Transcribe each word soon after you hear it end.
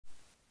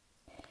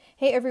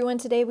Hey everyone,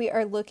 today we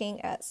are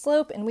looking at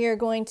slope and we are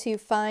going to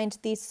find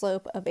the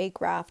slope of a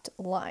graphed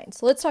line.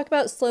 So let's talk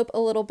about slope a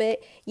little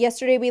bit.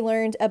 Yesterday we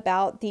learned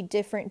about the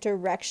different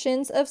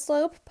directions of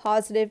slope,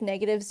 positive,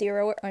 negative,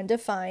 zero, or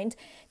undefined.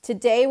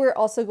 Today we're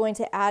also going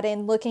to add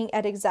in looking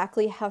at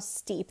exactly how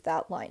steep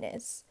that line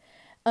is.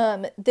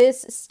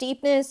 This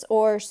steepness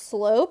or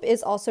slope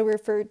is also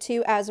referred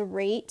to as a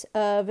rate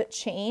of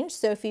change.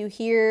 So if you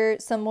hear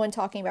someone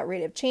talking about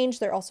rate of change,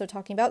 they're also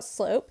talking about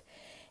slope.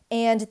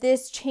 And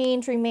this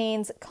change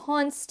remains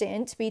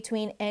constant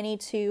between any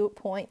 2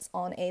 points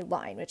on a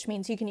line, which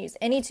means you can use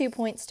any 2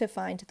 points to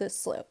find the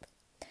slope.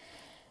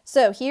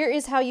 So here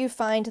is how you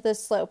find the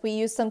slope. We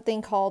use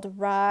something called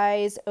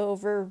rise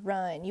over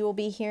run. You will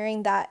be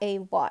hearing that a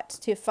lot.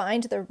 To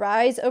find the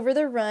rise over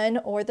the run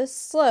or the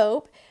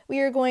slope, we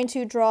are going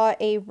to draw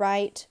a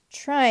right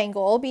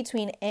triangle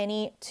between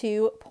any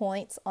 2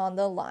 points on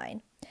the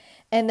line.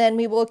 And then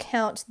we will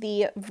count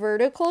the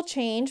vertical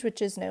change,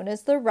 which is known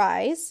as the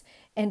rise,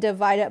 and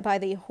divide it by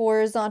the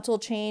horizontal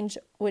change,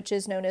 which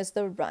is known as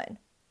the run.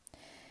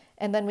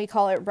 And then we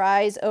call it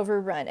rise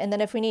over run. And then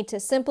if we need to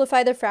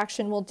simplify the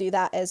fraction, we'll do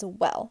that as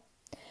well.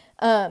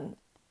 And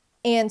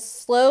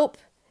slope,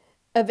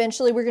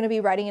 eventually we're going to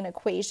be writing an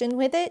equation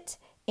with it.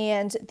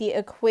 And the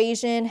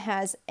equation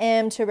has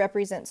m to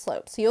represent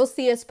slope. So you'll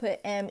see us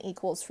put m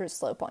equals for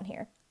slope on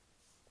here.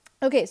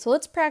 Okay, so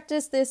let's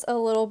practice this a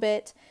little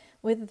bit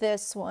with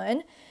this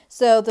one.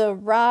 So the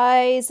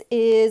rise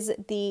is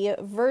the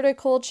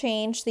vertical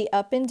change, the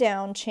up and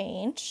down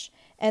change,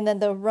 and then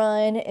the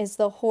run is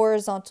the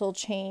horizontal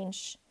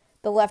change,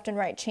 the left and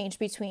right change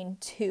between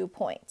 2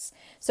 points.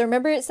 So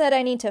remember it said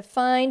I need to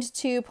find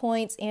 2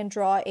 points and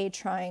draw a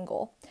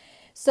triangle.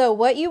 So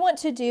what you want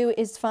to do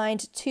is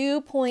find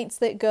 2 points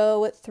that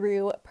go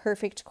through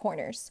perfect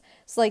corners.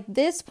 So like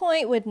this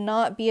point would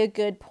not be a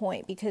good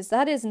point because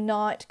that is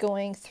not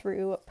going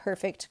through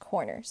perfect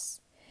corners.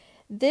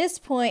 This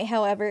point,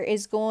 however,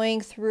 is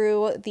going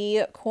through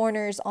the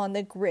corners on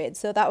the grid,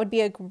 so that would be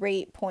a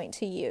great point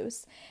to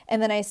use.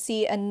 And then I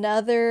see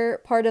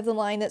another part of the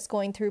line that's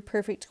going through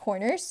perfect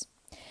corners.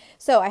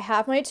 So I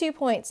have my 2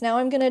 points. Now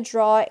I'm going to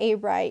draw a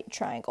right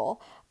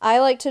triangle. I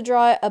like to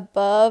draw it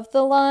above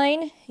the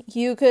line.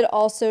 You could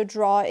also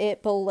draw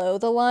it below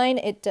the line.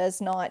 It does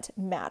not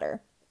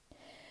matter.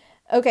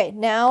 Okay,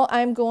 now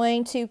I'm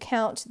going to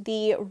count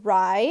the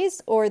rise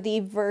or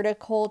the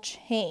vertical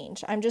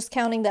change. I'm just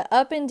counting the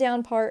up and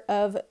down part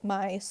of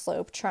my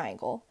slope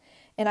triangle.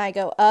 And I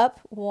go up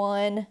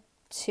 1,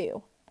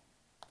 2.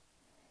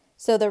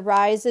 So the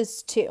rise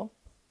is 2.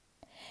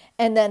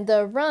 And then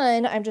the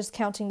run, I'm just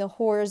counting the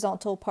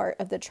horizontal part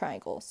of the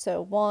triangle.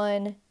 So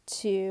 1,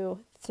 2,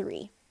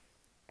 3.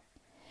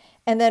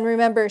 And then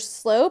remember,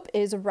 slope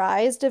is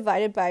rise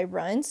divided by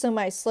run. So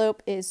my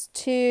slope is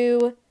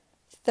 2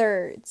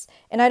 thirds.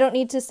 And I don't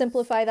need to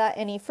simplify that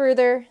any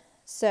further.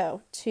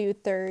 So 2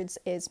 thirds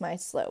is my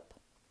slope.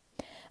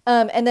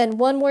 And then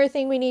one more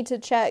thing we need to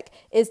check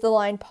is the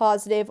line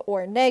positive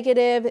or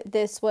negative.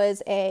 This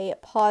was a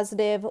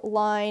positive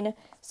line,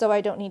 so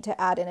I don't need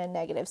to add in a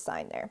negative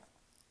sign there.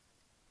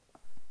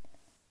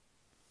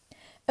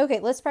 Okay,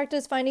 let's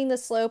practice finding the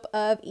slope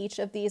of each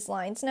of these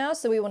lines now.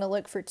 So we want to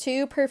look for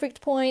 2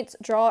 perfect points,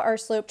 draw our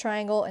slope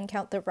triangle, and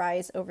count the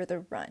rise over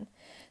the run.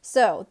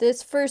 So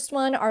this first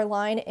one, our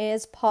line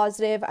is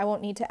positive. I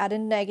won't need to add a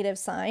negative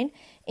sign.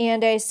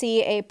 And I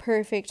see a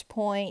perfect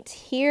point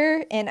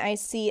here, and I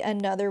see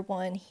another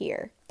one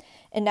here.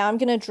 And now I'm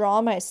going to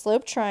draw my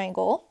slope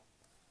triangle.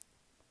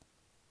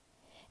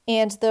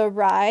 And the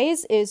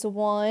rise is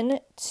 1,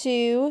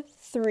 2,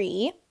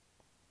 3.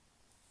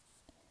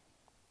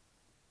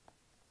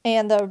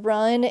 And the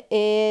run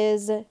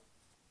is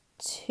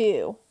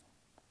 2.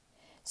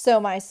 So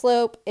my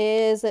slope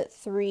is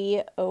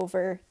 3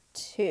 over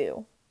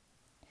 2.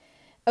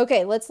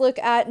 Okay, let's look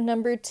at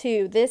number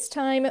 2. This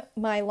time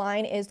my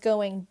line is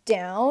going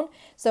down,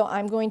 so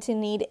I'm going to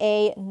need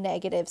a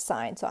negative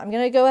sign. So I'm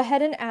going to go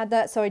ahead and add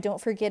that so I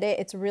don't forget it.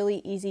 It's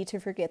really easy to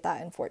forget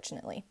that,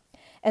 unfortunately.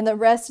 And the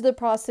rest of the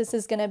process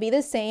is going to be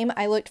the same.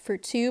 I looked for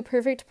 2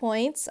 perfect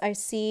points. I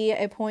see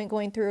a point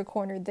going through a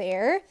corner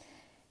there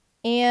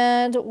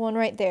and one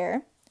right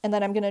there. And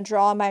then I'm going to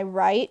draw my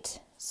right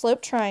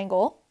slope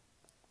triangle.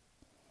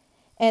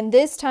 And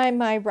this time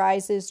my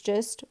rise is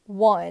just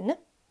 1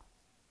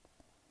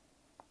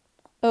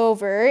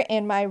 over,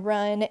 and my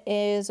run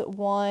is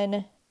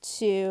 1,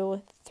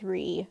 2,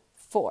 3,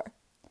 4.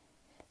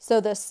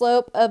 So the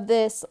slope of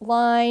this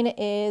line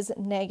is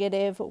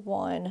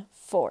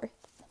 -1/4.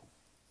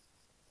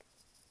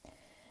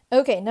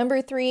 Okay, number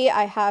 3,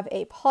 I have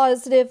a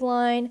positive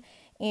line,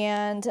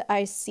 and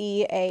I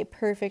see a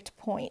perfect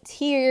point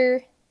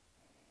here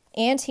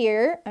and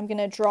here. I'm going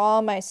to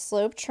draw my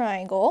slope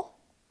triangle.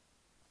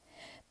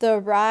 The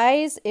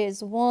rise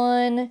is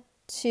 1,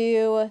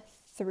 2,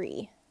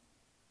 3.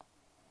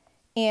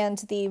 And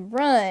the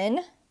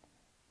run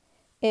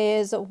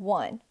is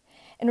 1.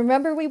 And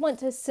remember, we want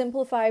to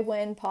simplify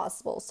when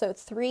possible. So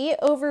 3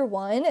 over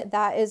 1,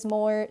 that is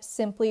more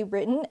simply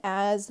written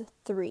as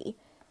 3.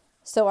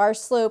 So our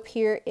slope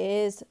here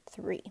is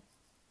 3.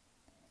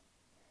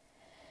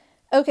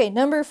 Okay,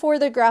 number 4,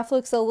 the graph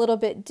looks a little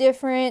bit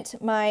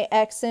different. My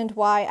x and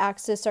y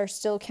axis are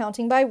still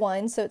counting by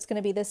 1, so it's going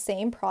to be the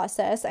same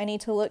process. I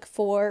need to look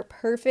for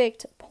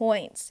perfect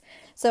points.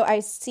 So I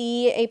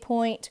see a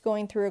point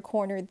going through a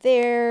corner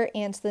there,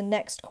 and the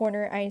next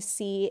corner I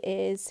see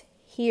is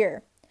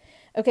here.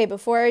 Okay,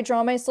 before I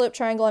draw my slope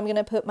triangle, I'm going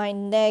to put my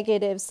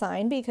negative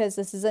sign because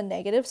this is a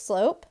negative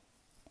slope.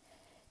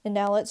 And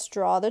now let's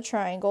draw the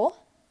triangle.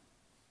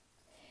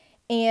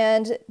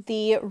 And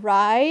the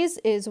rise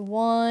is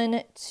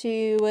 1,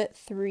 2,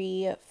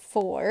 3,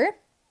 4.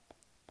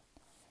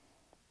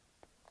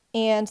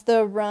 And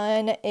the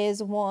run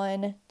is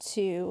 1,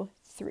 2,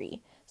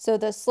 3. So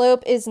the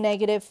slope is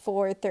negative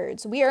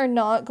 4/3. We are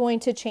not going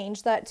to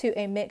change that to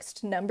a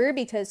mixed number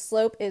because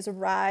slope is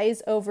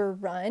rise over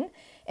run.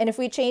 And if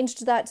we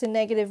changed that to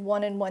negative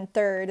 1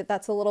 1/3,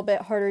 that's a little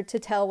bit harder to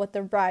tell what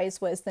the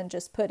rise was than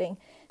just putting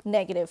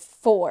negative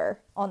 4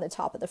 on the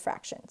top of the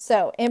fraction.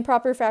 So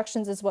improper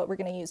fractions is what we're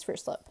going to use for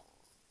slope.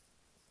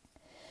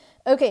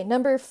 Okay,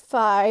 number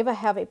 5, I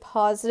have a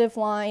positive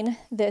line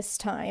this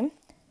time.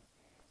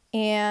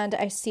 And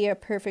I see a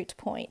perfect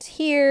point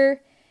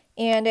here.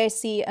 And I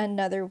see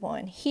another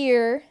one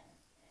here.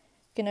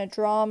 I'm going to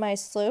draw my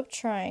slope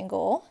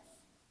triangle.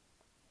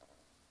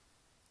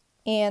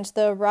 And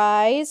the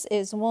rise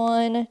is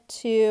 1,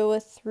 2,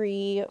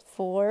 3,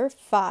 4,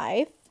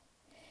 5.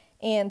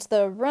 And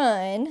the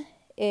run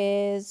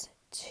is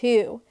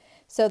 2.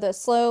 So the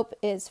slope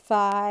is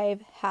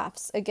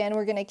 5/2. Again,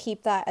 we're going to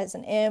keep that as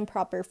an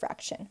improper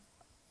fraction.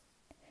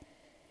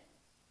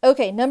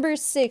 Okay, number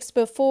 6,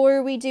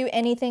 before we do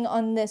anything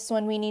on this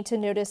one, we need to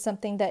notice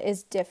something that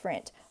is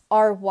different.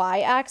 Our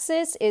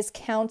y-axis is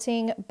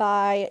counting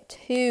by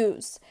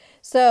 2s.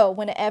 So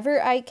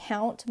whenever I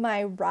count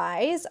my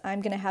rise,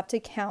 I'm going to have to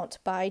count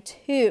by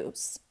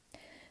 2s.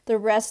 The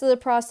rest of the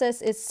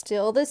process is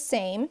still the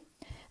same.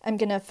 I'm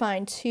going to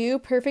find 2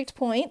 perfect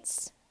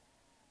points,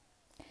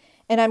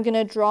 and I'm going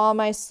to draw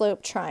my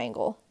slope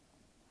triangle.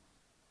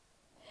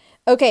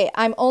 Okay,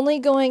 I'm only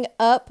going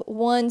up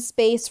 1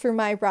 space for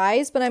my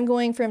rise, but I'm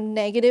going from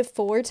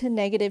 -4 to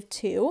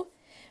 -2,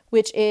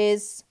 which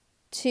is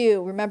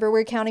 2. Remember,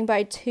 we're counting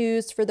by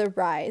 2s for the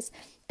rise.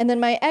 And then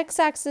my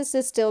x-axis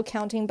is still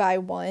counting by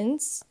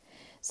 1s.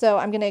 So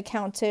I'm going to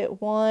count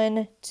it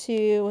 1,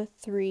 2,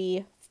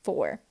 3,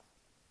 4.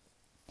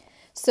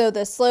 So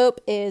the slope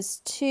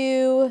is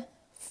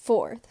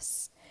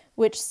 2/4,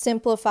 which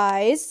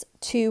simplifies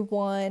to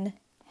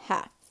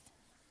 1/2.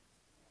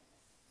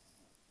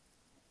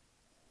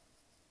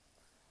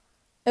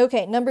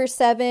 Okay, number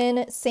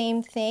 7,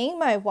 same thing.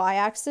 My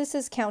y-axis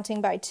is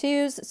counting by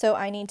 2s, so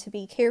I need to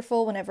be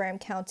careful whenever I'm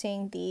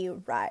counting the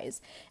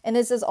rise. And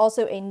this is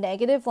also a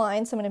negative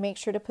line, so I'm going to make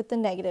sure to put the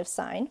negative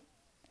sign.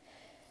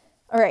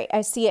 All right, I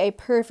see a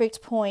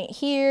perfect point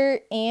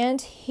here and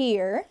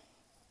here.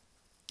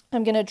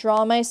 I'm going to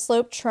draw my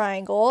slope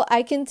triangle.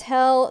 I can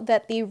tell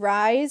that the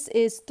rise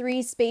is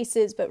 3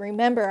 spaces, but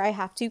remember I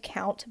have to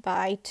count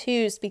by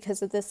 2s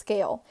because of the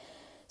scale.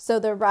 So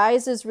the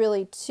rise is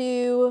really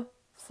 2,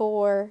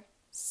 4,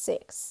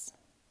 6.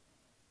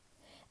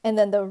 And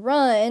then the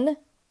run,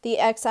 the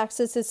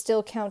x-axis is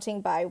still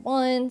counting by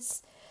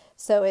 1s,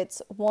 so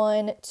it's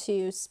 1,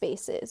 2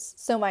 spaces.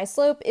 So my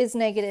slope is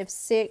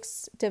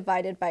 -6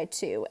 divided by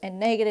 2, and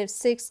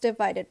 -6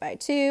 divided by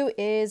 2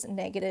 is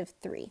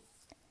 -3.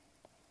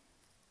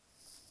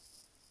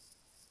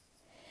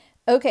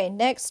 Okay,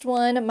 next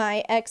one,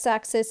 my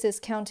x-axis is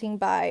counting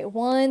by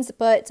 1s,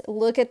 but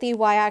look at the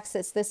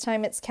y-axis. This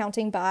time it's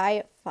counting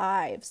by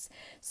 5s.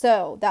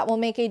 So that will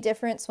make a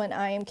difference when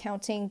I am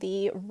counting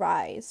the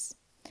rise.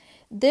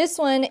 This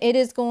one, it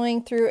is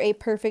going through a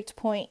perfect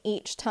point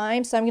each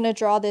time. So I'm going to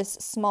draw this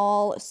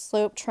small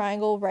slope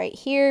triangle right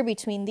here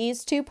between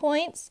these 2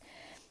 points.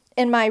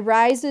 And my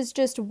rise is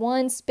just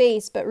 1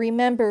 space, but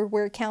remember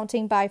we're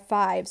counting by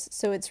 5s,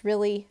 so it's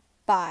really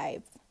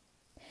 5.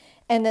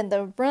 And then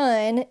the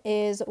run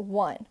is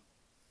 1.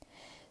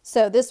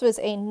 So this was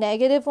a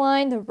negative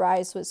line, the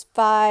rise was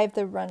 5,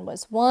 the run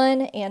was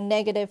 1, and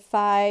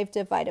 -5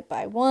 divided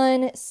by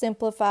 1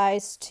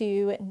 simplifies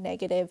to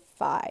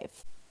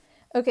 -5.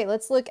 Okay,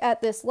 let's look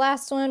at this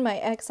last one. My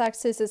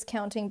x-axis is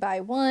counting by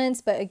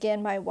 1s, but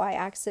again, my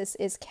y-axis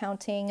is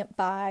counting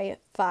by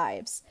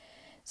 5s.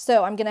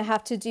 So I'm going to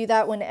have to do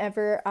that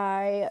whenever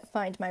I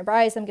find my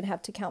rise. I'm going to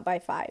have to count by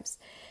 5s.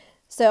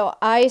 So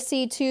I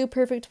see 2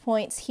 perfect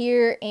points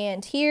here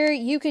and here.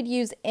 You could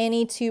use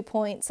any 2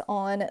 points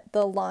on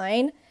the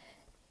line.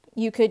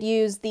 You could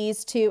use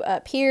these 2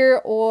 up here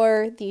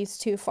or these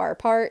 2 far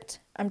apart.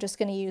 I'm just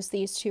going to use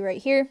these 2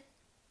 right here.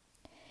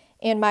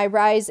 And my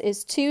rise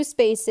is 2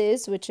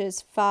 spaces, which is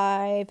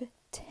 5,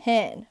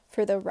 10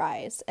 for the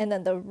rise. And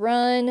then the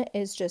run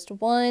is just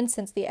 1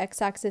 since the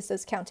x-axis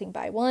is counting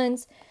by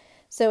 1s.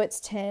 So it's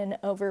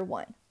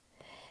 10/1.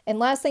 And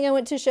last thing I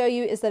want to show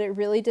you is that it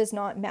really does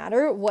not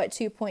matter what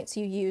 2 points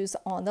you use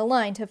on the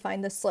line to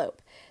find the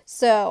slope.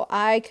 So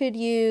I could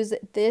use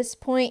this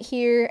point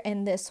here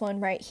and this one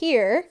right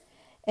here.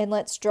 And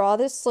let's draw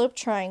this slope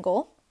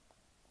triangle.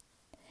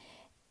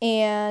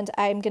 and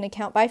I'm going to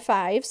count by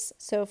fives.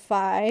 So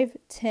 5,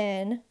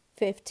 10,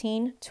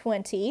 15,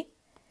 20.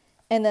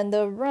 And then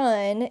the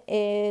run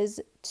is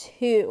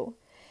 2.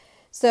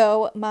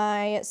 So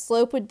my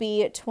slope would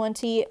be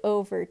 20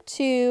 over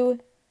 2,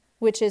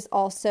 which is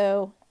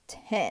also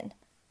 10.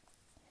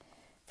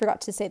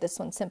 Forgot to say this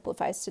one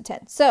simplifies to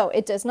 10. So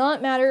it does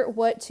not matter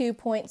what 2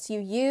 points you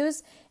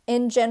use.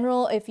 In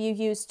general, if you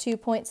use 2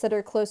 points that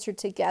are closer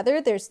together,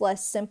 there's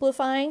less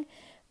simplifying,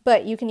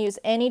 but you can use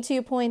any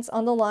 2 points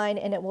on the line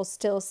and it will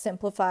still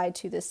simplify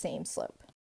to the same slope.